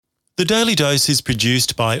The Daily Dose is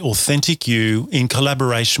produced by Authentic You in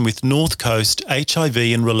collaboration with North Coast HIV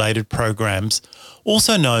and related programs,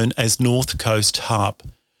 also known as North Coast HARP.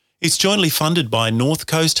 It's jointly funded by North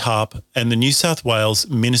Coast HARP and the New South Wales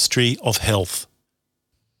Ministry of Health.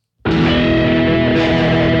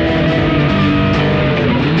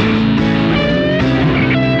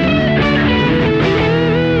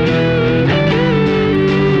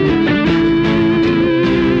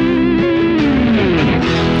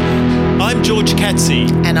 Catsi.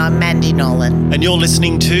 And I'm Mandy Nolan. And you're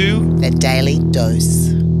listening to The Daily Dose.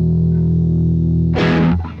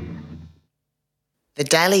 The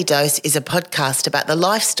Daily Dose is a podcast about the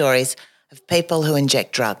life stories of people who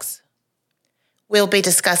inject drugs. We'll be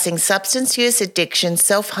discussing substance use, addiction,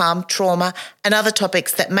 self-harm, trauma, and other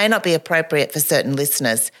topics that may not be appropriate for certain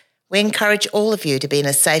listeners. We encourage all of you to be in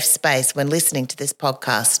a safe space when listening to this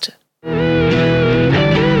podcast.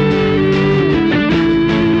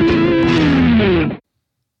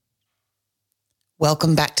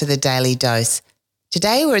 Welcome back to The Daily Dose.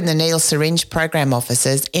 Today we're in the Neil Syringe Program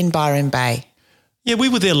Offices in Byron Bay. Yeah, we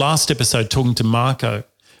were there last episode talking to Marco.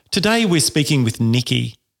 Today we're speaking with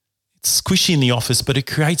Nicky. It's squishy in the office, but it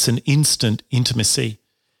creates an instant intimacy.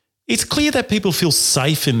 It's clear that people feel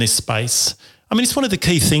safe in this space. I mean, it's one of the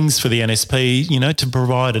key things for the NSP, to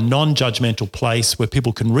provide a non-judgmental place where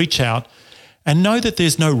people can reach out and know that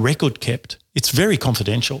there's no record kept. It's very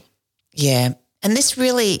confidential. Yeah. And this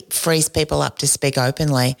really frees people up to speak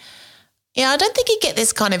openly. I don't think you get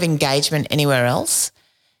this kind of engagement anywhere else.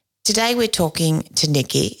 Today we're talking to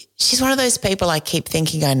Nicky. She's one of those people I keep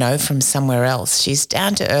thinking I know from somewhere else. She's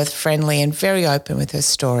down to earth, friendly and very open with her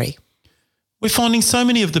story. We're finding so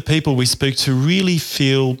many of the people we speak to really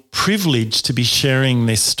feel privileged to be sharing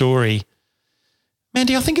their story.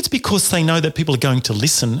 Mandy, I think it's because they know that people are going to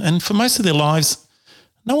listen, and for most of their lives,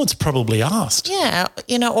 no one's probably asked. Yeah,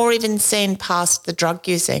 or even seen past the drug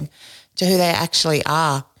using to who they actually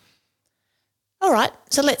are. All right,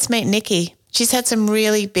 so let's meet Nicky. She's had some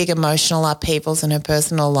really big emotional upheavals in her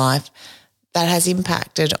personal life that has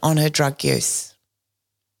impacted on her drug use.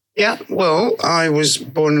 Yeah, well, I was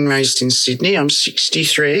born and raised in Sydney. I'm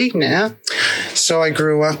 63 now. So I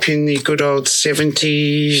grew up in the good old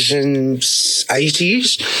 70s and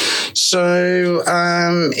 80s. So,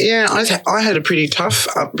 I had a pretty tough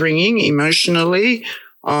upbringing emotionally.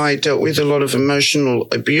 I dealt with a lot of emotional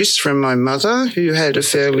abuse from my mother, who had a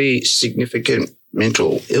fairly significant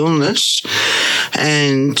mental illness.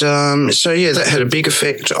 And that had a big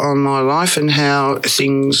effect on my life and how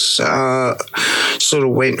things sort of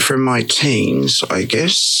went from my teens, I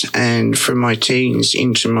guess. And from my teens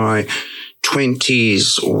into my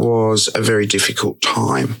 20s was a very difficult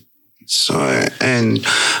time. So, and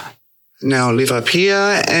now I live up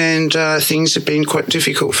here and things have been quite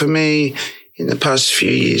difficult for me in the past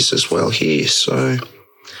few years as well here. So...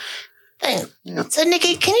 Yeah. So,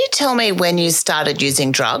 Nicky, can you tell me when you started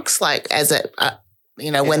using drugs, like as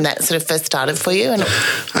when that sort of first started for you?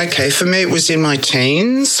 Okay, for me it was in my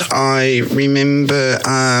teens. I remember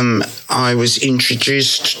I was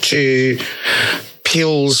introduced to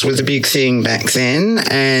pills were the big thing back then,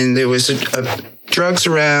 and there was drugs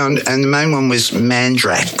around, and the main one was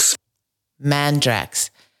Mandrax.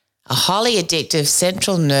 Mandrax, a highly addictive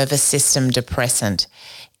central nervous system depressant.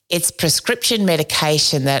 It's prescription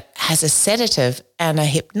medication that has a sedative and a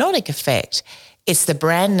hypnotic effect. It's the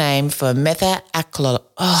brand name for methaqualone.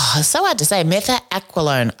 Oh, it's so hard to say,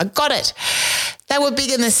 methaqualone. I got it. They were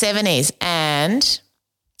big in the 70s and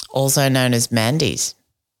also known as Mandy's.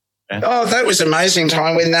 Oh, that was an amazing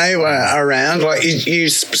time when they were around. Like you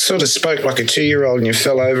sort of spoke like a 2-year-old and you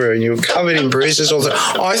fell over and you were covered in bruises.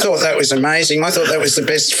 I thought that was amazing. I thought that was the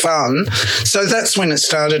best fun. So that's when it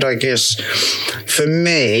started, I guess, for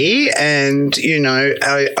me. And,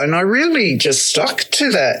 I really just stuck to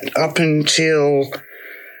that up until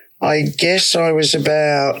I guess I was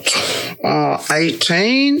about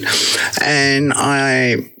 18, and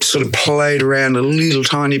I sort of played around a little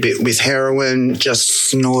tiny bit with heroin,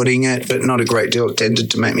 just snorting it, but not a great deal. It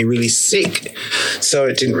tended to make me really sick, so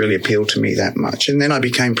it didn't really appeal to me that much. And then I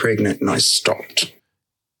became pregnant and I stopped.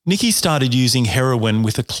 Nicky started using heroin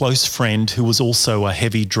with a close friend who was also a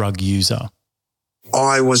heavy drug user.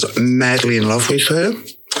 I was madly in love with her,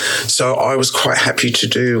 so I was quite happy to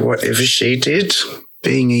do whatever she did,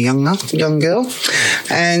 being a young girl.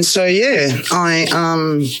 And so,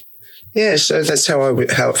 so that's how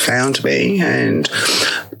it found me.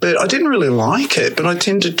 But I didn't really like it, but I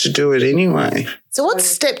tended to do it anyway. So what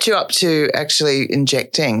stepped you up to actually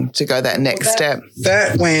injecting to go that next step?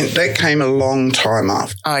 That came a long time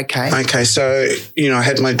after. Okay. So, I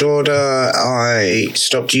had my daughter. I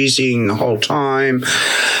stopped using the whole time.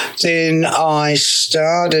 Then I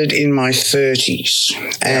started in my 30s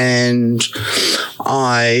and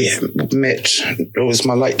I met, it was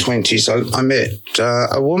my late 20s, I met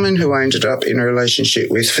a woman who I ended up in a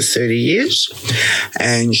relationship with for 30 years,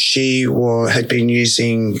 and she had been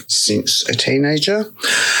using since a teenager,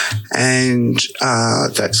 and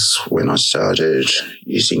that's when I started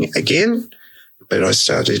using it again, but I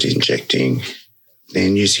started injecting,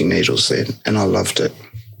 then using needles then, and I loved it.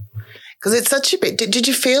 Because it's such a bit. Did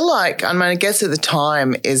you feel like? I mean, I guess at the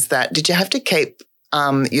time did you have to keep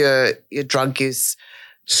your drug use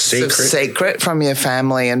secret from your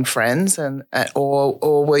family and friends,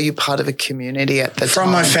 or were you part of a community at the time?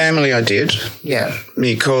 From my family, I did. Yeah,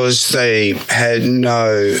 because they had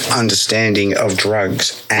no understanding of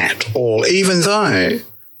drugs at all. Even though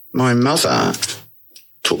my mother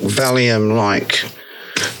took Valium like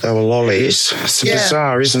they were lollies. It's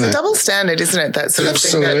bizarre, isn't it? It's a double standard, isn't it? That sort of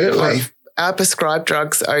thing. Absolutely. Like, our prescribed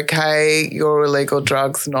drugs okay, your illegal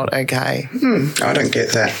drugs not okay. I don't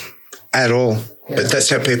get that at all. Yeah. But that's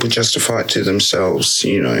how people justify it to themselves,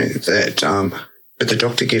 that but the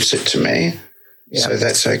doctor gives it to me, so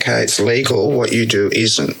that's okay. It's legal. What you do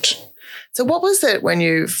isn't. So what was it when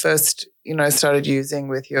you first, started using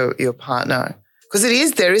with your partner? Because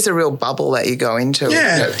there is a real bubble that you go into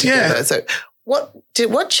together. Yeah. So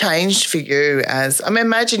what changed for you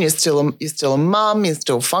imagine you're still a mum, you're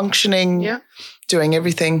still functioning, doing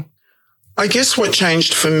everything. I guess what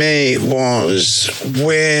changed for me was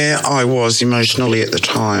where I was emotionally at the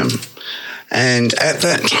time. And at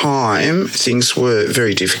that time, things were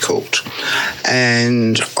very difficult.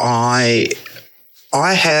 And I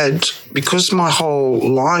had, because my whole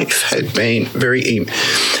life had been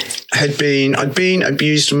I'd been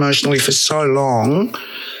abused emotionally for so long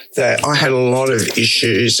that I had a lot of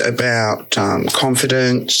issues about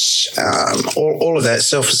confidence, all of that.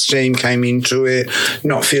 Self-esteem came into it,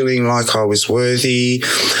 not feeling like I was worthy.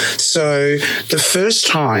 So the first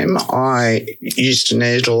time I used a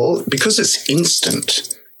needle, because it's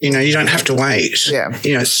instant, you don't have to wait,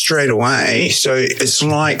 straight away. So it's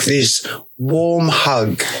like this warm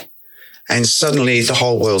hug. And suddenly the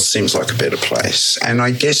whole world seems like a better place. And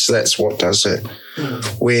I guess that's what does it,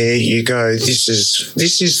 where you go, this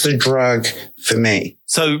is the drug for me.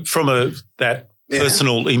 So from that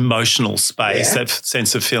personal emotional space, that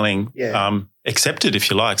sense of feeling accepted, if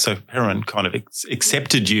you like. So heroin kind of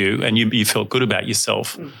accepted you and you felt good about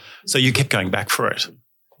yourself. So you kept going back for it.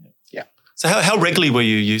 Yeah. So how regularly were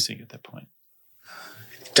you using at that point?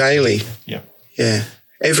 Daily. Yeah. Yeah.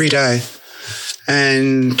 Every day.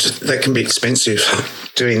 And that can be expensive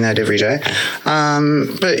doing that every day.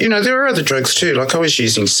 But, there are other drugs too. Like I was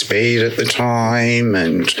using speed at the time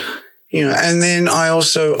and then I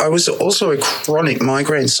was also a chronic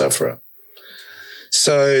migraine sufferer.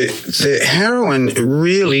 So the heroin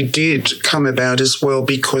really did come about as well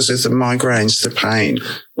because of the migraines, the pain.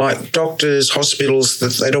 Like doctors, hospitals,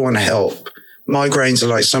 they don't want to help. Migraines are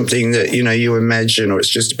like something that, you imagine, or it's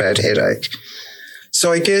just a bad headache.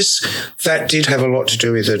 So I guess that did have a lot to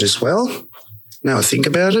do with it as well, now I think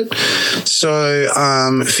about it. So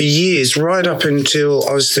for years, right up until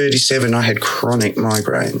I was 37, I had chronic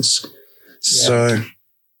migraines. So,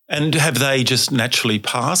 and have they just naturally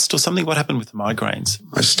passed or something? What happened with the migraines?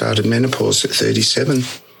 I started menopause at 37.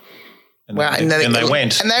 And they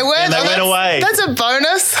went. And they went away. That's a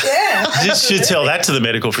bonus. Yeah. You should tell that to the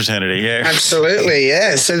medical fraternity, yeah. Absolutely,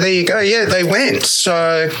 yeah. So there you go. Yeah, they went.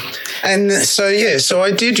 So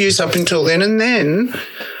I did use up until then. And then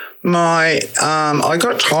I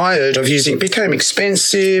got tired of using it. It became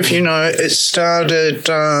expensive, it started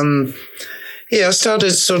I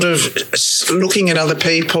started sort of looking at other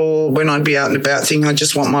people when I'd be out and about thinking I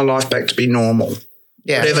just want my life back to be normal.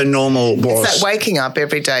 Yeah. Whatever normal was. It's that waking up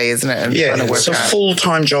every day, isn't it? And trying to work it's a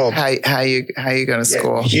full-time job. How you going to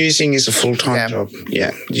score? Using is a full-time job.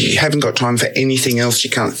 Yeah. You haven't got time for anything else. You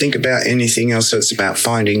can't think about anything else. So it's about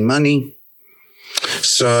finding money.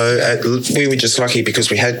 So we were just lucky because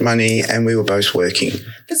we had money and we were both working.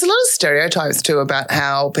 There's a lot of stereotypes too about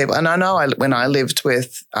how people, and I know when I lived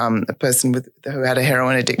with a person who had a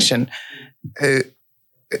heroin addiction who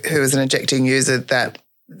was an injecting user, that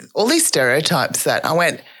all these stereotypes that I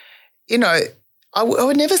went, I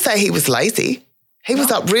would never say he was lazy. He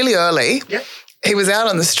was up really early. Yep. He was out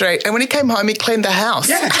on the street, and when he came home, he cleaned the house.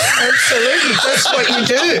 Yeah, absolutely. That's what you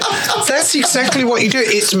do. That's exactly what you do.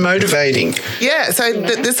 It's motivating. Yeah, so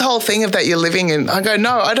this whole thing of that you're living in, I go,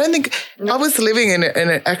 no, I don't think I was living in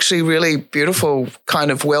an actually really beautiful, kind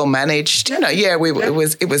of well-managed,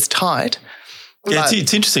 it was tight. Yeah,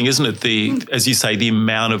 it's interesting, isn't it? As you say, the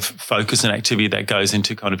amount of focus and activity that goes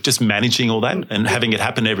into kind of just managing all that and having it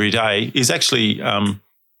happen every day is actually,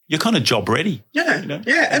 you're kind of job ready. Yeah, you know?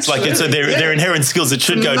 yeah, it's like absolutely. they're inherent skills that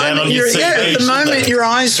should go down on your CV. Yeah, the moment your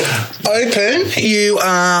eyes open, you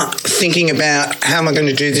are thinking about, how am I going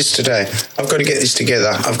to do this today? I've got to get this together.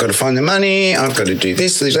 I've got to find the money. I've got to do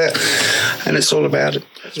this, that, and it's all about it.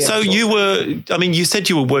 Yeah. So you said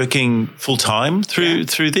you were working full time through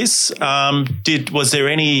this. Did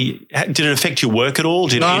it affect your work at all?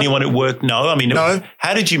 Did anyone at work know? I mean, no.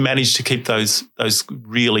 How did you manage to keep those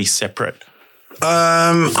really separate?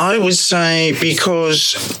 I would say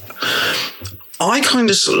because I kind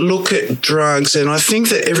of look at drugs and I think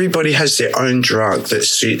that everybody has their own drug that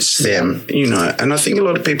suits them, and I think a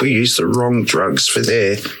lot of people use the wrong drugs for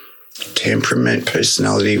their temperament,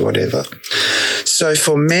 personality, whatever. So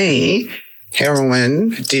for me, heroin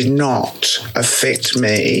did not affect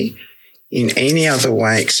me in any other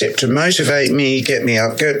way except to motivate me, get me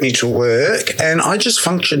up, get me to work, and I just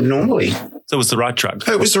functioned normally. So it was the right drug?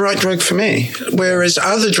 It was the right drug for me, whereas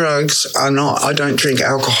other drugs are not. I don't drink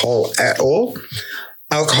alcohol at all.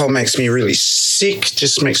 Alcohol makes me really sick,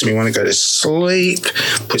 just makes me want to go to sleep,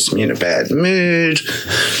 puts me in a bad mood.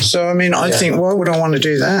 So, I think, why would I want to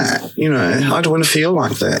do that? I don't want to feel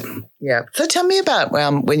like that. Yeah. So tell me about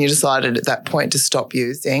when you decided at that point to stop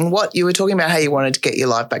using. What you were talking about, how you wanted to get your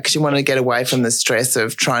life back because you wanted to get away from the stress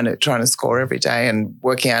of trying to score every day and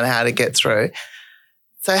working out how to get through.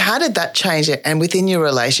 So how did that change it? And within your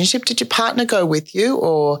relationship, did your partner go with you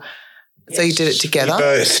or so you did it together? We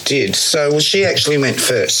both did. So she actually went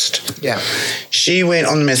first. Yeah. She went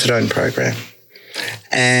on the methadone program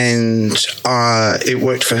and it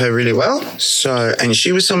worked for her really well. So, and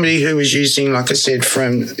she was somebody who was using, like I said,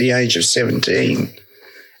 from the age of 17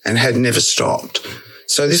 and had never stopped.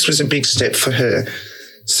 So this was a big step for her.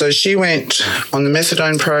 So she went on the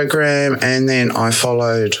methadone program and then I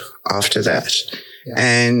followed after that. Yeah.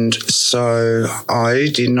 And so I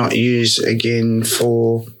did not use again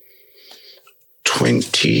for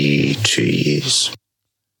 22 years.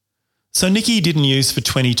 So Nicky didn't use for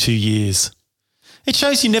 22 years. It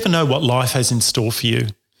shows you never know what life has in store for you.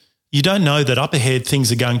 You don't know that up ahead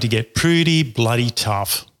things are going to get pretty bloody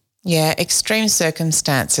tough. Yeah, extreme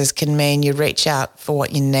circumstances can mean you reach out for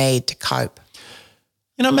what you need to cope.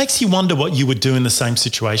 It makes you wonder what you would do in the same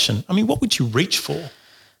situation. What would you reach for?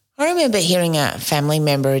 I remember hearing a family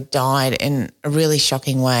member who died in a really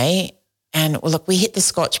shocking way. And look, we hit the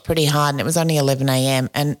scotch pretty hard and it was only 11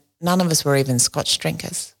 a.m. and none of us were even scotch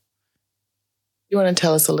drinkers. You want to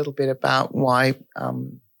tell us a little bit about why,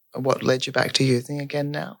 what led you back to using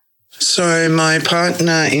again now? So my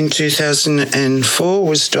partner in 2004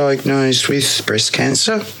 was diagnosed with breast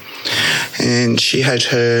cancer and she had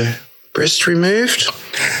her breast removed.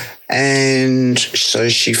 And so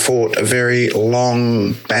she fought a very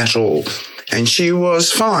long battle and she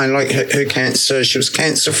was fine. Like her cancer, she was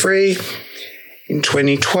cancer-free. In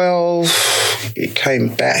 2012, it came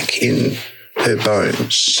back in her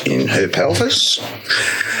bones, in her pelvis.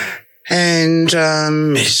 And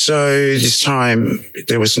so this time,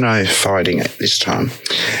 there was no fighting it this time.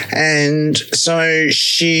 And so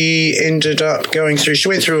she ended up she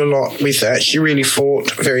went through a lot with that. She really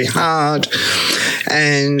fought very hard.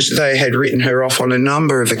 And they had written her off on a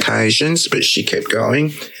number of occasions, but she kept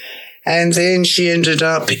going. And then she ended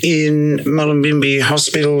up in Mullumbimby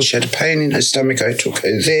Hospital. She had a pain in her stomach. I took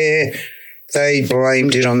her there. They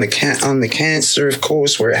blamed it on the cancer, of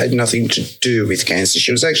course, where it had nothing to do with cancer.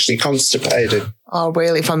 She was actually constipated. Oh,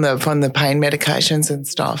 really? From the pain medications and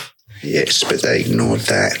stuff? Yes, but they ignored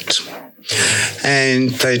that. And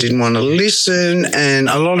they didn't want to listen. And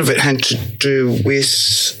a lot of it had to do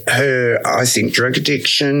with her, I think, drug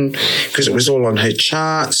addiction, because it was all on her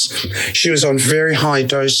charts. She was on very high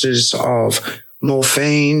doses of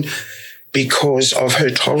morphine because of her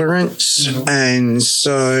tolerance. Mm-hmm. And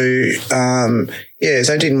so,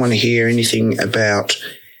 they didn't want to hear anything about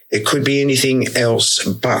it could be anything else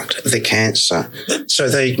but the cancer. So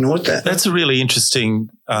they ignored that. That's a really interesting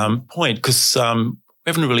point because we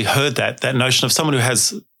haven't really heard that notion of someone who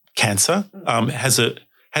has cancer, has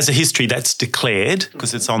a history that's declared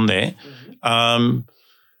because it's on there.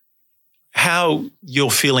 How you're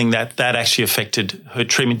feeling that actually affected her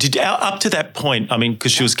treatment. Up to that point,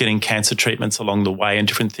 because she was getting cancer treatments along the way and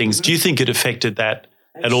different things, do you think it affected that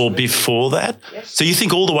at all before that? Yes. So you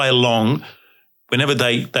think all the way along, whenever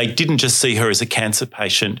they didn't just see her as a cancer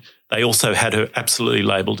patient, they also had her absolutely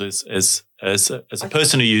labelled as a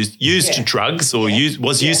person who used drugs or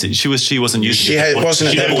was using. She wasn't using. She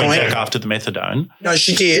wasn't at that point. Went back after the methadone. No,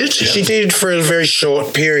 she did. Yeah. She did for a very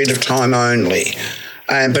short period of time only.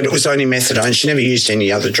 But it was only methadone. She never used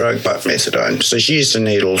any other drug but methadone. So she used a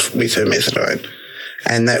needle with her methadone.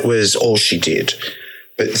 And that was all she did.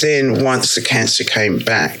 But then once the cancer came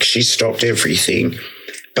back, she stopped everything.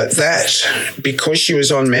 But that, because she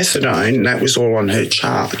was on methadone, that was all on her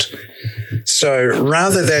chart. So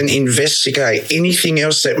rather than investigate anything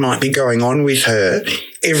else that might be going on with her,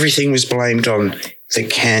 everything was blamed on the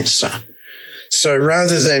cancer. So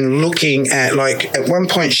rather than looking at, like, at one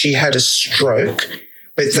point she had a stroke,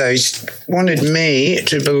 but they wanted me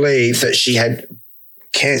to believe that she had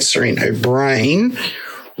cancer in her brain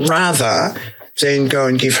rather than go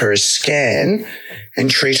and give her a scan and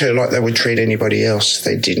treat her like they would treat anybody else.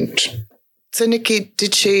 They didn't. So, Nicky,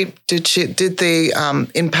 did the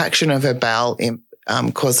impaction of her bowel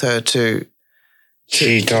cause her to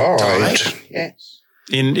She died. Yes.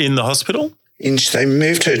 In the hospital? They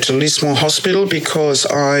moved her to Lismore Hospital because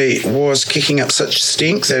I was kicking up such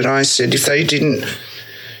stink that I said if they didn't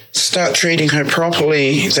start treating her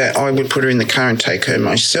properly, that I would put her in the car and take her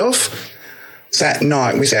myself. That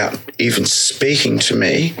night, without even speaking to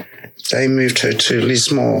me, they moved her to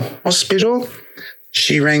Lismore Hospital.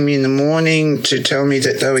 She rang me in the morning to tell me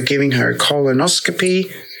that they were giving her a colonoscopy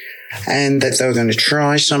and that they were going to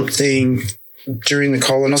try something during the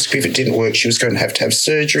colonoscopy. If it didn't work, she was going to have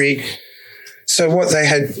surgery. So what they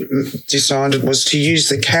had decided was to use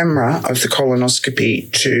the camera of the colonoscopy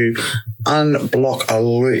to unblock a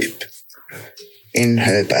loop in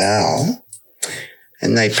her bowel,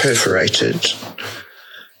 and they perforated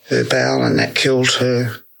her bowel, and that killed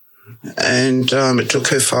her. And it took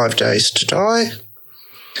her 5 days to die,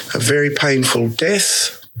 a very painful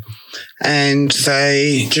death. And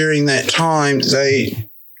during that time,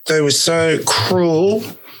 they were so cruel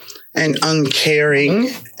and uncaring.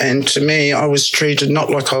 And to me, I was treated not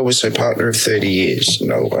like I was her partner of 30 years.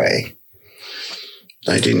 No way.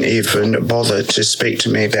 They didn't even bother to speak to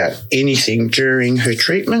me about anything during her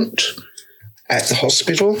treatment at the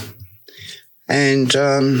hospital. And,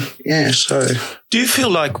 so. Do you feel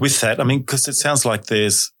like with that, I mean, because it sounds like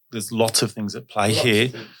there's lots of things at play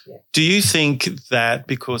here. Yeah. Do you think that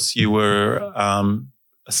because you were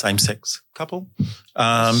a same-sex couple,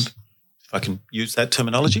 if I can use that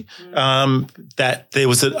terminology, that there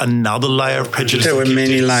was another layer of prejudice? There were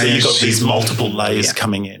many layers. So you got these multiple layers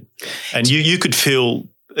coming in. And you could feel,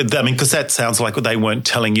 I mean, because that sounds like they weren't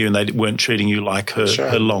telling you and they weren't treating you like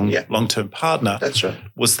her long-term partner. That's right.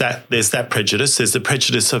 There's that prejudice. There's the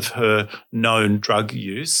prejudice of her known drug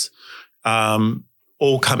use,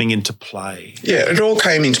 all coming into play. Yeah, it all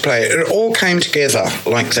came into play. It all came together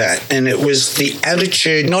like that. And it was the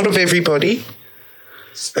attitude, not of everybody.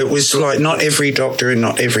 It was like not every doctor and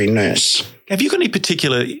not every nurse. Have you got any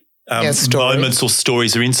particular moments or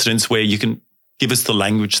stories or incidents where you can give us the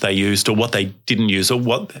language they used or what they didn't use or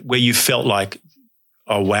where you felt like,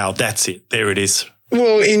 oh, wow, that's it, there it is?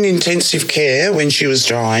 Well, in intensive care, when she was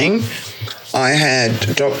dying, I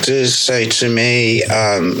had doctors say to me,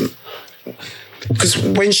 because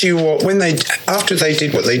after they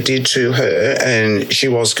did what they did to her and she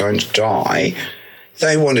was going to die,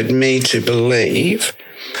 they wanted me to believe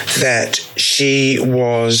that she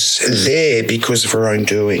was there because of her own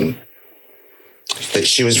doing, that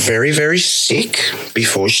she was very, very sick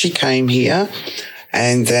before she came here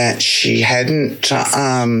and that she hadn't,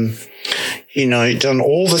 done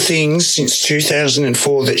all the things since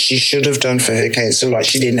 2004 that she should have done for her cancer. Like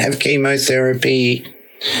she didn't have chemotherapy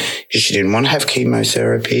because she didn't want to have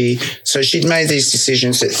chemotherapy. So she'd made these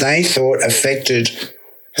decisions that they thought affected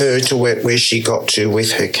her to where she got to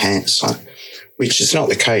with her cancer, which is not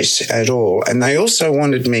the case at all. And they also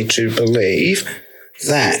wanted me to believe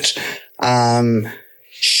that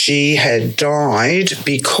she had died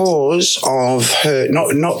because of her,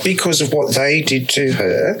 not because of what they did to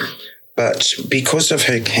her, but because of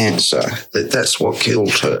her cancer, that's what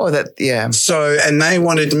killed her. Oh, that, yeah. So, and they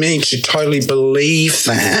wanted me to totally believe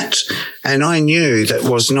that, and I knew that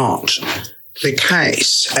was not the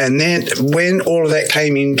case. And then when all of that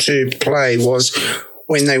came into play was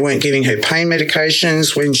when they weren't giving her pain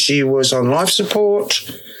medications, when she was on life support,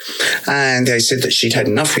 and they said that she'd had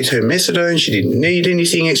enough with her methadone, she didn't need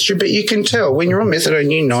anything extra. But you can tell when you're on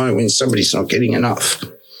methadone, you know when somebody's not getting enough.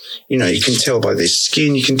 You know, you can tell by their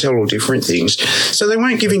skin, you can tell all different things. So they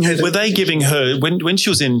weren't giving her... Were they giving her, when she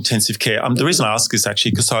was in intensive care, the reason I ask this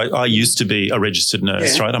actually, because I used to be a registered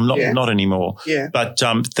nurse, right? I'm not anymore. Yeah. But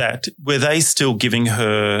were they still giving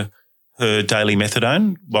her daily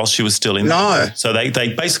methadone while she was still in there? No. So they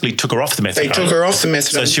basically took her off the methadone. They took her off the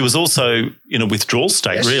methadone. So she was also in a withdrawal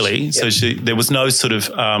state, really. Yeah. So there was no sort of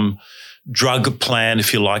drug plan,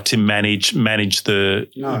 if you like, to manage the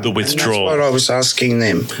withdrawal. And that's what I was asking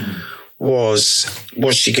them was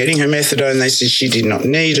she getting her methadone? They said she did not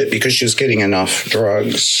need it because she was getting enough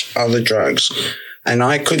drugs, other drugs. And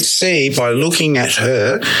I could see by looking at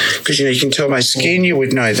her, because, you can tell my skin, you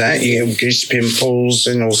would know that. You have goose pimples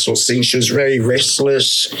and all sorts of things. She was very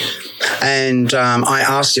restless. And I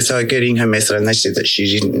asked if they were getting her methadone, and they said that she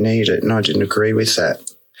didn't need it, and I didn't agree with that.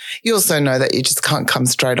 You also know that you just can't come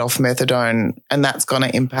straight off methadone, and that's going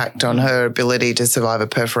to impact on her ability to survive a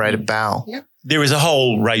perforated bowel. Yeah. There is a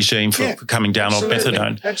whole regime for coming down Absolutely. off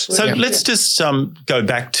methadone. Absolutely. So let's just go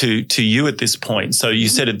back to you at this point. So you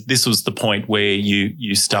said this was the point where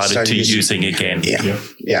you started using again.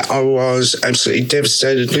 Yeah. I was absolutely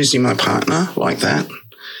devastated losing my partner like that.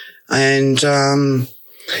 And,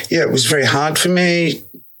 it was very hard for me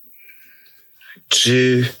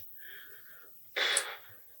to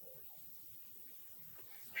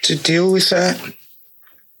deal with that.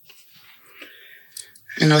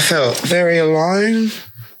 And I felt very alone.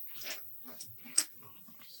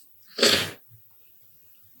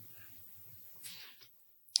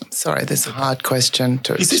 Sorry, this is a hard question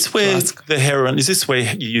to ask. Is this where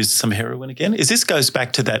you used some heroin again? This goes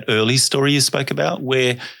back to that early story you spoke about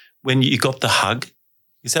when you got the hug?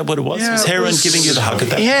 Is that what it was? Was heroin giving you the hug at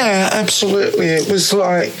that point? Yeah, absolutely. It was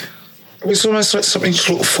almost like something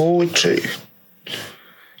to look forward to.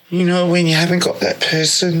 When you haven't got that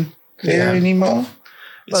person there anymore.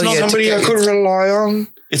 It's not somebody I could rely on.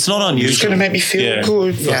 It's not unusual. It's going to make me feel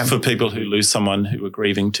good. For people who lose someone who are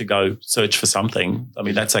grieving to go search for something. I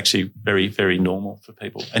mean, that's actually very, very normal for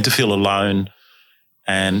people. And to feel alone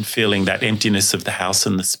and feeling that emptiness of the house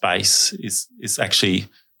and the space is actually,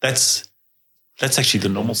 that's actually the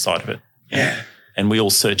normal side of it. Yeah. And we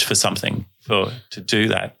all search for something to do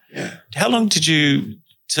that. Yeah. How long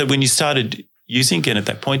so when you started using again at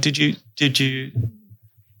that point,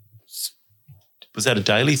 was that a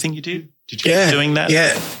daily thing you did? Did you keep doing that?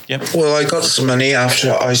 Yeah. Yep. Well, I got some money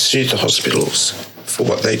after I sued the hospitals for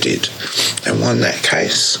what they did and won that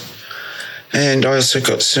case. And I also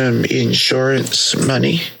got some insurance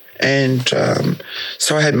money. And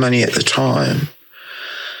so I had money at the time.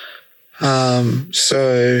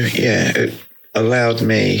 It allowed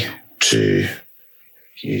me to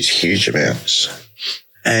use huge amounts.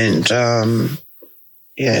 And,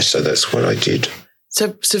 so that's what I did.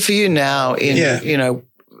 So for you now,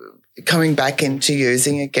 coming back into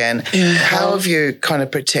using again, how have you kind of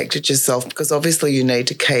protected yourself? Because obviously you need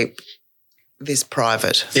to keep this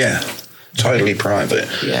private. Yeah, totally private.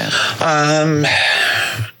 Yeah.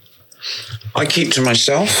 I keep to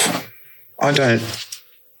myself. I don't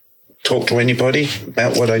talk to anybody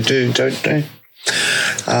about what I do, don't do.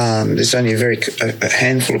 There's only a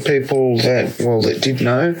handful of people that did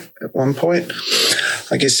know at one point.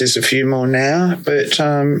 I guess there's a few more now, but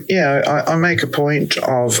I make a point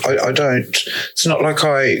of I don't. It's not like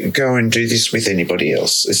I go and do this with anybody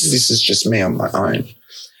else. This is just me on my own.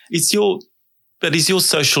 Is your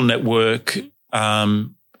social network?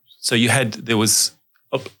 So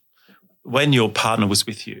when your partner was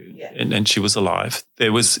with you and she was alive,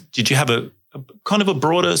 did you have a kind of a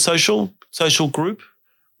broader social group?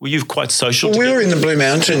 Were you quite social? Well, we were in the Blue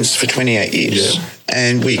Mountains for 28 years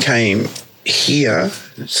and we came here.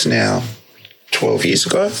 It's now 12 years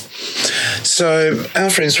ago. So our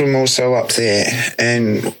friends were more so up there,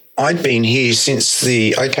 and I'd been here since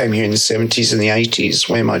I came here in the 70s and the 80s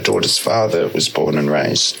where my daughter's father was born and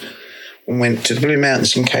raised, and went to the Blue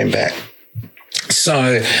Mountains and came back.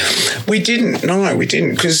 So we didn't,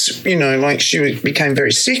 because, she became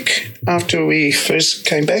very sick after we first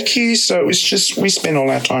came back here. So it was just, we spent all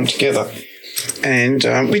our time together. And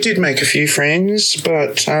we did make a few friends,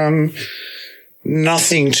 but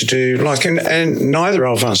nothing to do, and neither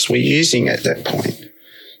of us were using at that point. Yeah.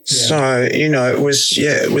 So,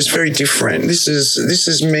 it was very different. This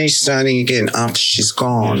is me starting again after she's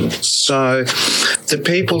gone. So the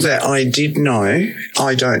people that I did know,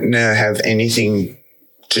 I don't now have anything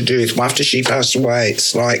to do with. After she passed away,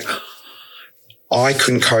 it's like I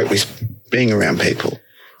couldn't cope with being around people.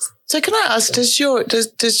 So can I ask, does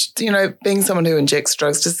being someone who injects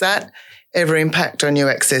drugs, does that ever impact on you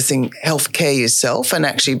accessing healthcare yourself and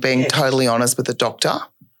actually being totally honest with a doctor?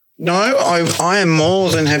 No, I am more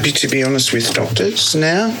than happy to be honest with doctors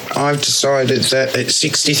now. I've decided that at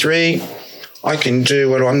 63, I can do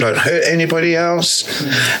what I don't hurt anybody else.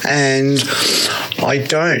 And I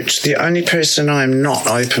don't. The only person I'm not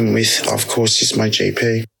open with, of course, is my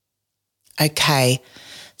GP. Okay.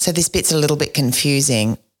 So this bit's a little bit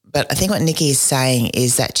confusing, but I think what Nicky is saying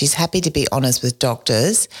is that she's happy to be honest with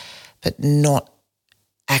doctors, but not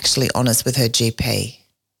actually honest with her GP.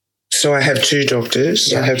 So I have two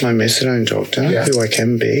doctors. Yeah. I have my methadone doctor, who I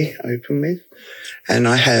can be open with, and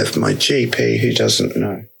I have my GP who doesn't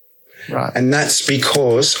know. Right. And that's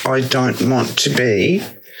because I don't want to be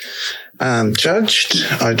judged.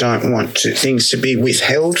 I don't want things to be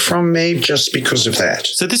withheld from me just because of that.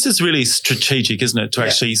 So this is really strategic, isn't it, to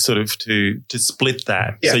actually sort of to split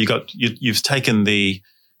that. Yeah. So you've taken the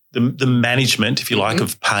management, if you like,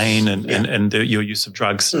 of pain and your use of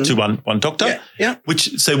drugs to one doctor. Yeah.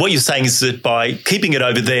 So what you're saying is that by keeping it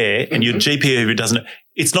over there and your GP who doesn't,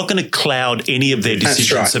 it's not going to cloud any of their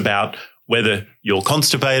decisions about whether you're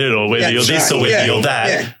constipated or whether you're this or whether you're that.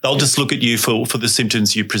 Yeah. They'll just look at you for the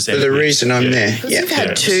symptoms you present. For the reason I'm there. Because you've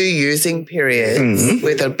had 2 using periods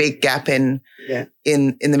with a big gap in the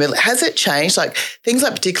middle. Has it changed? Like things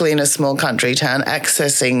like particularly in a small country town,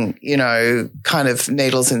 accessing, kind of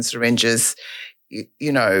needles and syringes,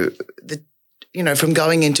 from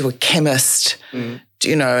going into a chemist,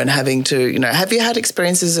 and having to, have you had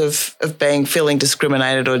experiences of feeling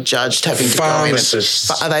discriminated or judged, having to Pharmacists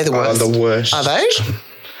go in? Are they the worst? Are the worst. Are they?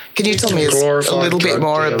 Can you tell me a little bit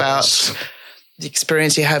more about the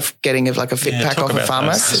experience you have getting a fit pack off a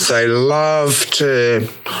pharmacist? They love to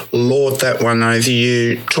lord that one over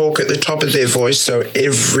you, talk at the top of their voice so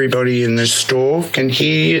everybody in the store can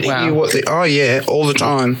hear what they... Oh, yeah, all the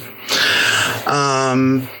time.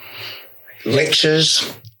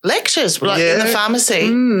 Lectures, like in the pharmacy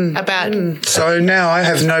about... So now I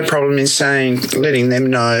have no problem in letting them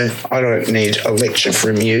know I don't need a lecture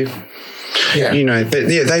from you. Yeah. But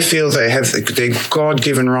they feel they have their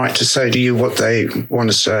God-given right to say to you what they want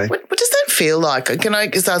to say. What does that feel like? Can I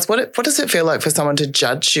just ask, what does it feel like for someone to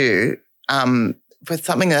judge you for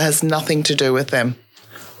something that has nothing to do with them?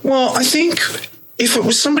 Well, I think if it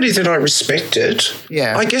was somebody that I respected,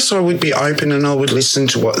 I guess I would be open and I would listen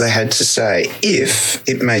to what they had to say if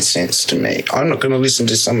it made sense to me. I'm not going to listen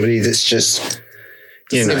to somebody that's just,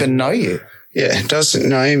 doesn't even know you. Yeah, doesn't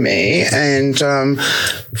know me. And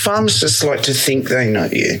pharmacists like to think they know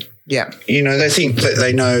you. Yeah. They think that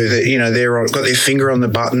they know that, they've got their finger on the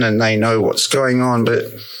button and they know what's going on, but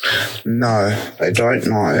no, they don't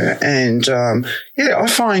know. And, I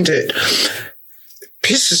find it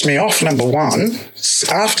pisses me off, number one.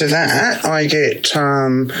 After that, I get,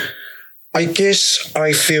 I guess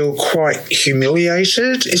I feel quite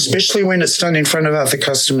humiliated, especially when it's done in front of other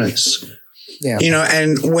customers. Yeah.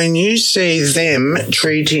 And when you see them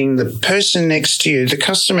treating the person next to you, the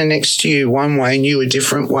customer next to you one way and you a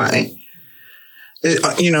different way,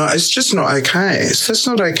 it's just not okay. It's just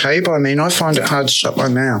not okay by me, and I find it hard to shut my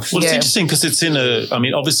mouth. Well, it's interesting because it's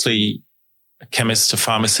obviously a chemist, a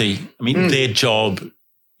pharmacy, their job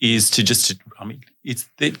is to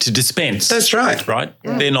to dispense. That's right. Right?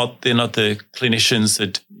 Yeah. They're not the clinicians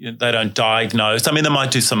that they don't diagnose. They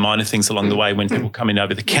might do some minor things along the way when people come in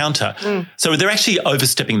over the counter. So they're actually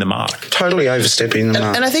overstepping the mark. Totally overstepping the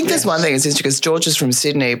mark. And I think there's one thing, is because George is from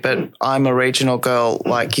Sydney, but I'm a regional girl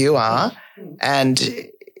like you are, and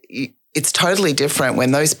it's totally different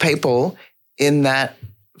when those people in that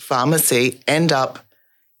pharmacy end up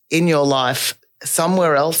in your life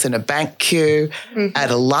somewhere else, in a bank queue, at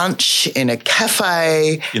a lunch, in a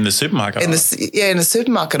cafe. In the supermarket in the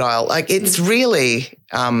supermarket aisle. Like it's really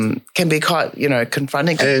can be quite,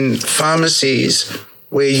 confronting. And pharmacies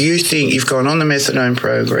where you think you've gone on the methadone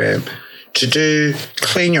program to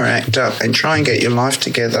clean your act up and try and get your life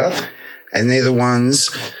together, and they're the ones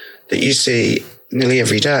that you see nearly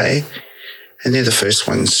every day, and they're the first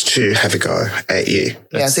ones to have a go at you.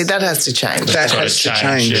 See, that has to change. That has to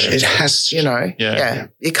change. Yeah. It has to.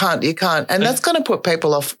 You can't. And that's going to put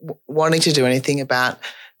people off wanting to do anything about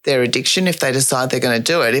their addiction if they decide they're going to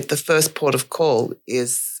do it. If the first port of call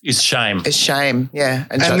is shame. Is shame, yeah.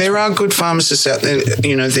 And there are good pharmacists out there,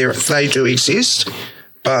 they do exist,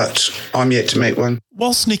 but I'm yet to meet one.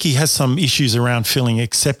 Whilst Nicky has some issues around feeling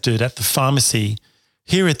accepted at the pharmacy,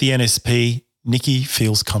 here at the NSP, Nicky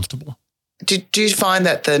feels comfortable. Do you find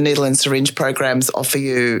that the needle and syringe programs offer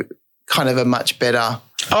you kind of a much better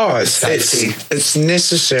safety? It's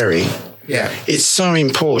necessary. Yeah. It's so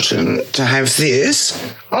important to have this.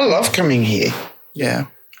 I love coming here. Yeah.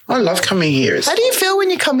 I love coming here. How do you feel when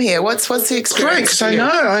you come here? What's the experience? Great, because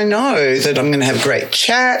I know that I'm going to have a great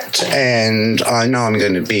chat, and I know I'm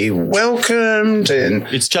going to be welcomed, and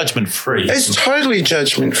it's judgment free. It's totally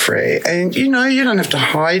judgment free, and you don't have to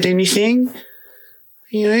hide anything.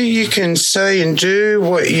 You can say and do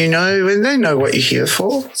what you know, and they know what you're here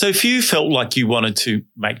for. So if you felt like you wanted to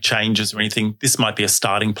make changes or anything, this might be a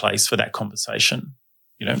starting place for that conversation,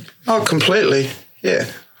 Oh, completely,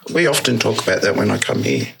 yeah. We often talk about that when I come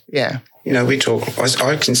here. Yeah. We talk,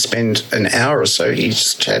 I can spend an hour or so here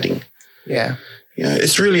just chatting. Yeah.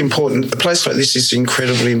 It's really important. A place like this is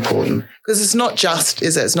incredibly important. Because it's not just,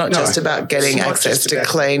 is it? It's not just about getting access to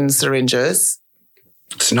clean syringes.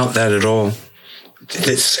 It's not that at all.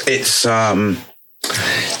 It's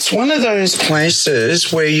It's one of those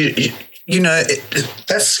places where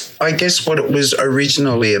that's, I guess, what it was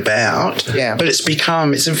originally about. Yeah. But it's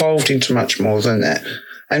evolved into much more than that.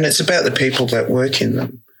 And it's about the people that work in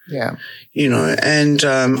them. Yeah. And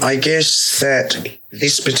I guess that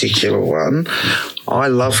this particular one, I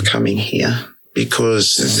love coming here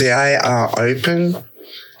because they are open.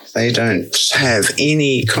 They don't have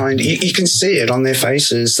any kind, you can see it on their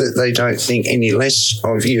faces that they don't think any less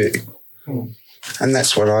of you. And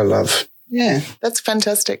that's what I love. Yeah. That's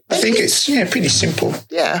fantastic. I think it's, pretty simple.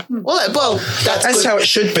 Yeah. Well, that's how it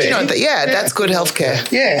should be. That's good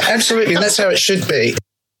healthcare. Yeah, absolutely. And that's how it should be.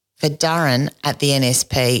 For Durran at the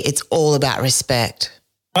NSP, it's all about respect.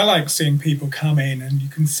 I like seeing people come in and you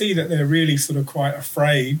can see that they're really sort of quite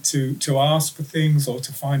afraid to ask for things or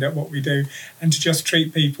to find out what we do, and to just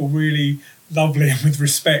treat people really lovely and with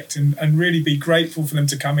respect and really be grateful for them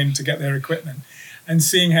to come in to get their equipment, and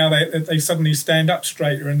seeing how they suddenly stand up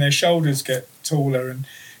straighter and their shoulders get taller. And,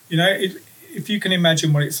 if you can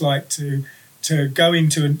imagine what it's like to go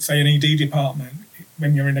into, say, an ED department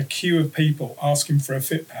when you're in a queue of people asking for a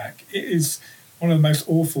fit pack, it is one of the most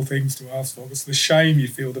awful things to ask for. It's the shame you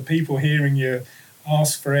feel, the people hearing you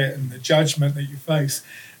ask for it and the judgment that you face.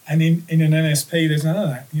 And in an NSP, there's none of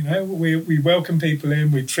that. We welcome people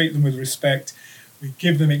in, we treat them with respect, we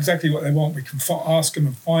give them exactly what they want, we can ask them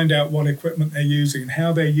and find out what equipment they're using and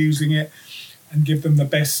how they're using it, and give them the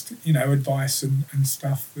best, advice and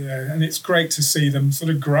stuff there. And it's great to see them sort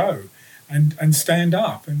of grow and stand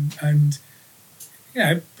up and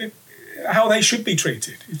how they should be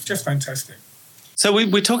treated. It's just fantastic. So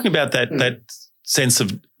we're talking about that sense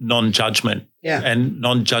of non-judgment and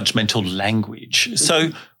non-judgmental language.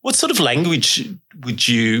 So what sort of language would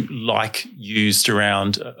you like used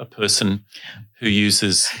around a person who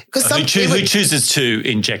uses who chooses to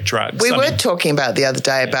inject drugs? We were talking about the other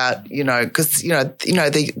day about,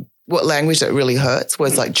 what language that really hurts,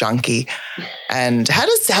 words like junkie. And how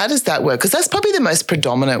does that work? Because that's probably the most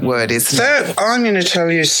predominant word, isn't it? I'm going to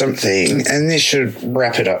tell you something, and this should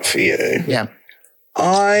wrap it up for you. Yeah.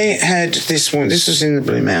 I had this one, this was in the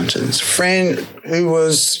Blue Mountains, a friend who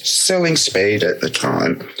was selling speed at the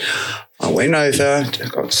time. I went over,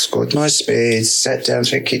 scored my speed, sat down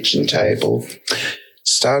to a kitchen table,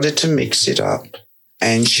 started to mix it up,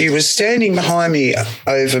 and she was standing behind me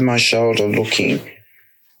over my shoulder looking,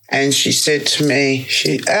 and she said to me,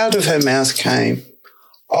 out of her mouth came,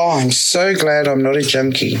 "Oh, I'm so glad I'm not a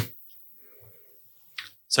junkie."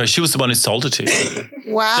 So she was the one who sold it to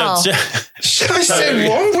you. Wow. I said,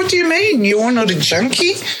 what? What do you mean? You're not a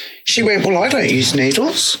junkie? She went, well, I don't use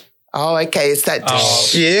needles. Oh, okay. It's that.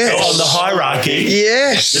 Yes. So on the hierarchy,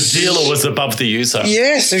 yes, the dealer was above the user.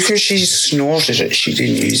 Yes, because she snorted it. She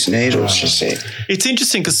didn't use needles, she said. It's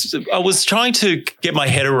interesting because I was trying to get my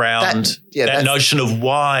head around that notion of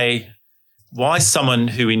why someone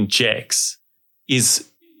who injects is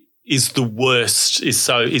the worst, is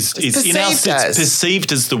in our sense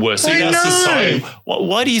perceived as the worst in our society.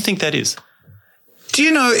 Why do you think that is? Do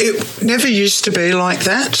you know, it never used to be like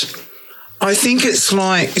that. I think it's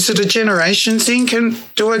like, is it a generation thing?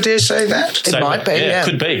 Do I dare say that? It might be, yeah. It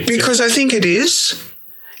could be. Because I think it is.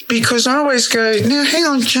 Because I always go, now hang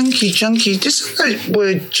on, junkie. Doesn't that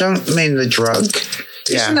word junk mean the drug?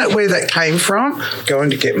 Yeah. Isn't that where that came from? Going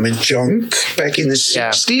to get my junk back in the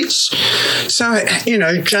 60s. So,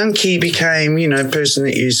 junkie became, person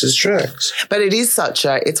that uses drugs. But it is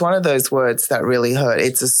it's one of those words that really hurt.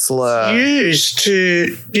 It's a slur. Used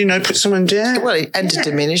to, put someone down. Well, and to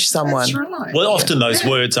diminish someone. That's right. Well, often those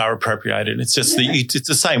words are appropriated. It's just it's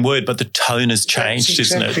the same word, but the tone has changed,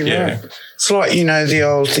 isn't it? Right. Yeah. It's like, the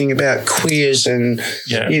old thing about queers and,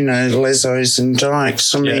 lesos and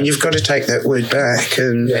dykes. I mean, you've got to take that word back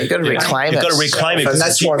and you've got to reclaim it. You've got to reclaim it. And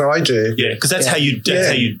that's what I do. Yeah, because that's how you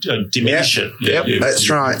diminish it. Yep, that's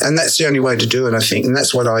right. And that's the only way to do it, I think. And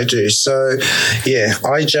that's what I do. So,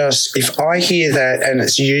 if I hear that and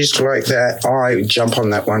it's used like that, I jump on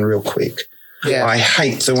that one real quick. Yeah. I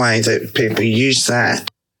hate the way that people use that.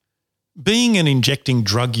 Being an injecting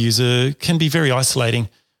drug user can be very isolating.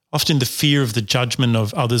 Often the fear of the judgment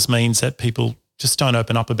of others means that people just don't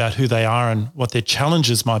open up about who they are and what their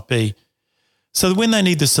challenges might be. So that when they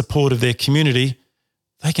need the support of their community,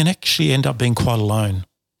 they can actually end up being quite alone.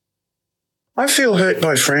 I feel hurt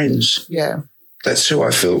by friends. Yeah. That's who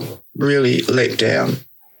I feel really let down.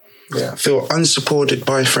 Yeah. I feel unsupported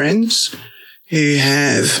by friends who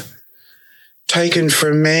have taken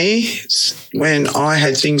from me when I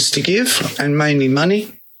had things to give, and mainly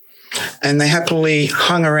money. And they happily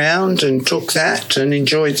hung around and took that and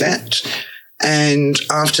enjoyed that. And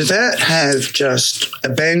after that have just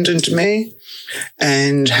abandoned me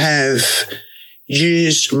and have,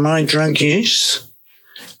 used my drug use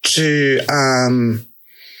to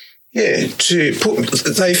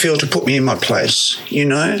put me in my place, you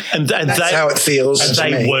know? And that's how it feels. And to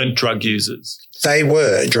they me. weren't drug users. They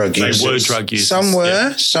were drug users. They were drug users. Some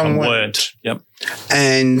were, some weren't. Yep.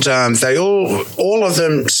 And they all of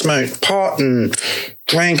them smoked pot and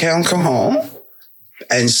drank alcohol.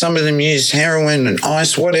 And some of them used heroin and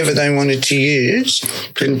ice, whatever they wanted to use.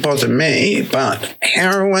 Didn't bother me, but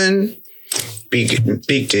heroin,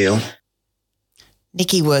 big deal.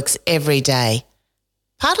 Nicky works every day.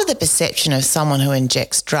 Part of the perception of someone who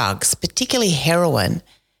injects drugs, particularly heroin,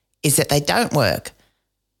 is that they don't work.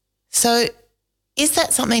 So is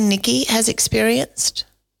that something Nicky has experienced?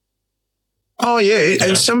 Oh, yeah.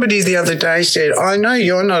 And somebody the other day said, I know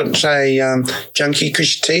you're not a junkie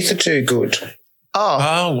because your teeth are too good.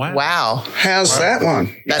 Oh, wow. Wow. How's that one?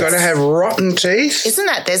 You've got to have rotten teeth. Isn't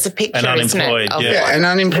that, there's a picture, And unemployed, isn't it? yeah. And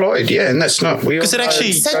unemployed, yeah. And that's not... Because it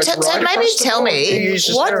actually... So maybe tell me,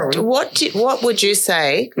 what would you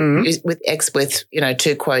say, with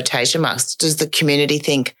two quotation marks, does the community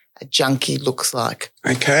think a junkie looks like?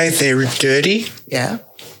 Okay, they're dirty. Yeah.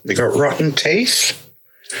 They've got rotten teeth.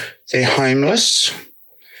 They're homeless.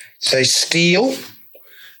 They steal.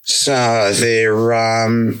 So they're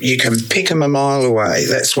you can pick them a mile away.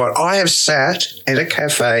 That's what I have sat at a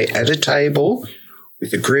cafe at a table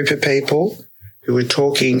with a group of people who were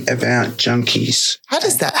talking about junkies. How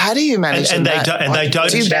do you manage and that? they don't.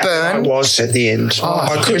 Do you burn? I was at the end.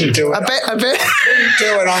 I couldn't do it. I bet. I couldn't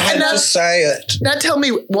do it. I had to say it. Now tell me,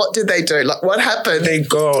 what did they do? Like, what happened? Their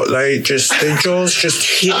jaws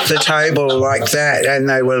just hit the table like that, and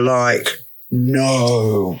they were like,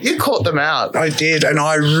 no. You caught them out. I did, and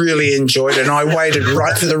I really enjoyed it, and I waited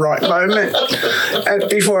right for the right moment and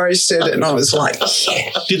before I said it, and I was like,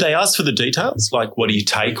 yeah. Did they ask for the details? Like, what do you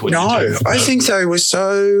take? What do No, you do? I think they were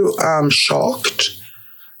so shocked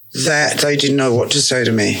that they didn't know what to say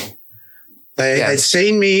to me. They had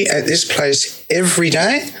seen me at this place every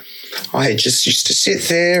day. I had just used to sit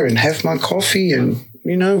there and have my coffee and,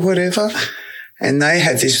 whatever. And they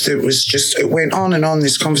had this, it went on and on,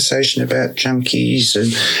 this conversation about junkies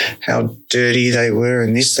and how dirty they were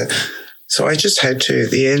and this, that. So I just had to, at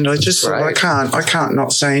the end, I just thought, I can't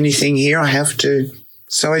not say anything here. I have to.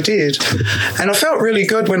 So I did. And I felt really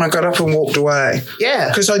good when I got up and walked away. Yeah.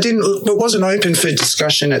 Because it wasn't open for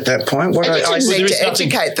discussion at that point. I need to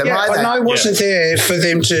educate them either. And I wasn't there for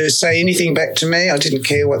them to say anything back to me. I didn't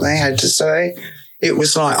care what they had to say. It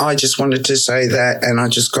was like I just wanted to say that, and I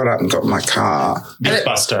just got up and got my car.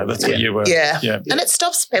 Mythbuster, that's what you were. Yeah. And it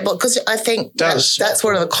stops people, because I think that's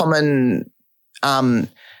one of the common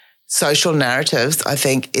social narratives, I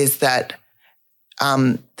think, is that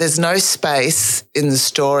there's no space in the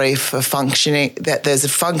story for functioning, that there's a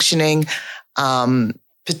functioning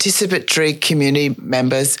participatory community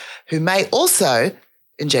members who may also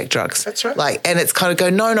inject drugs. That's right. And it's kind of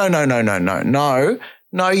go,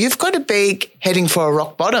 no, you've got to be heading for a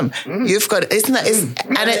rock bottom. You've got, isn't that?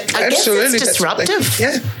 I guess it's disruptive.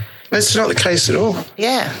 That's not the case at all.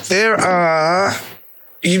 Yeah. There are,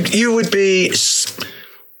 you would be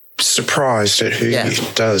surprised at who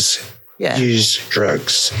does use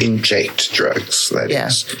drugs, inject drugs, that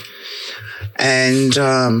is. And,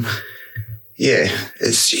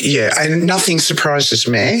 and nothing surprises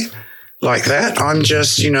me like that. I'm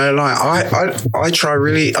just, I try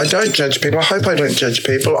really, I don't judge people. I hope I don't judge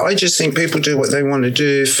people. I just think people do what they want to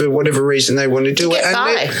do for whatever reason they want to do it,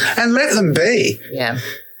 and let them be. Yeah.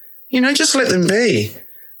 Just let them be.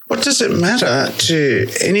 What does it matter to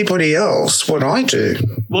anybody else what I do?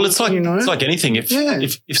 Well, it's like it's like anything.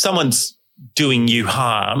 If someone's doing you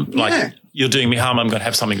harm, you're doing me harm, I'm going to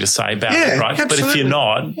have something to say about it, right? Absolutely. But if you're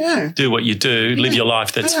not, do what you do, live your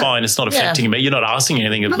life, that's fine. It's not affecting me. You're not asking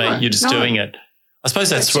anything of me. You're just doing it. I suppose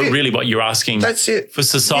that's really what you're asking for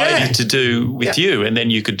society to do with you, and then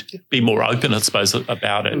you could be more open, I suppose,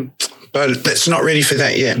 about it. But it's not ready for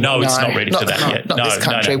that yet. No, it's not ready for that yet. Not this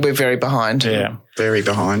country. We're very behind. Yeah. Very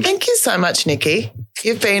behind. Thank you so much, Nicky.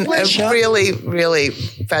 You've been a really, really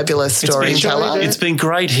fabulous storyteller. It's been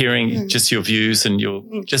great hearing just your views and your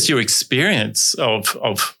experience of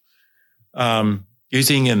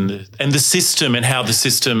using and the system, and how the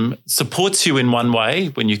system supports you in one way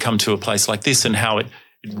when you come to a place like this, and how it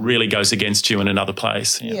really goes against you in another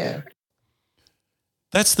place. Yeah.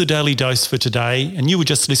 That's the Daily Dose for today, and you were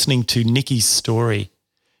just listening to Nicky's story.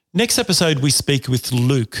 Next episode, we speak with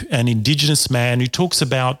Luke, an Indigenous man who talks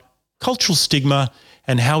about cultural stigma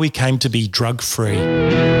and how he came to be drug-free.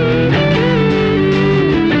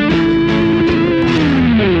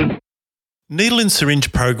 Needle and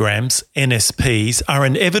syringe programs, NSPs, are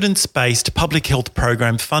an evidence-based public health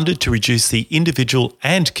program funded to reduce the individual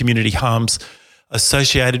and community harms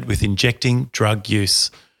associated with injecting drug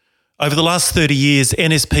use. Over the last 30 years,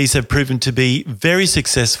 NSPs have proven to be very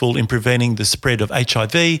successful in preventing the spread of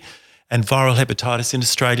HIV and viral hepatitis in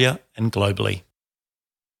Australia and globally.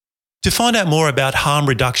 To find out more about harm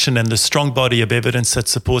reduction and the strong body of evidence that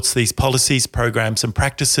supports these policies, programs and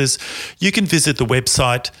practices, you can visit the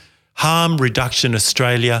website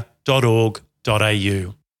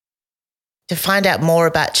harmreductionaustralia.org.au. To find out more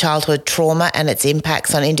about childhood trauma and its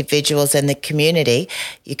impacts on individuals and the community,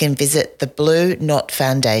 you can visit the Blue Knot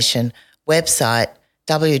Foundation website,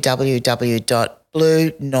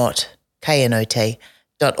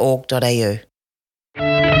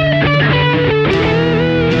 www.blueknot.org.au.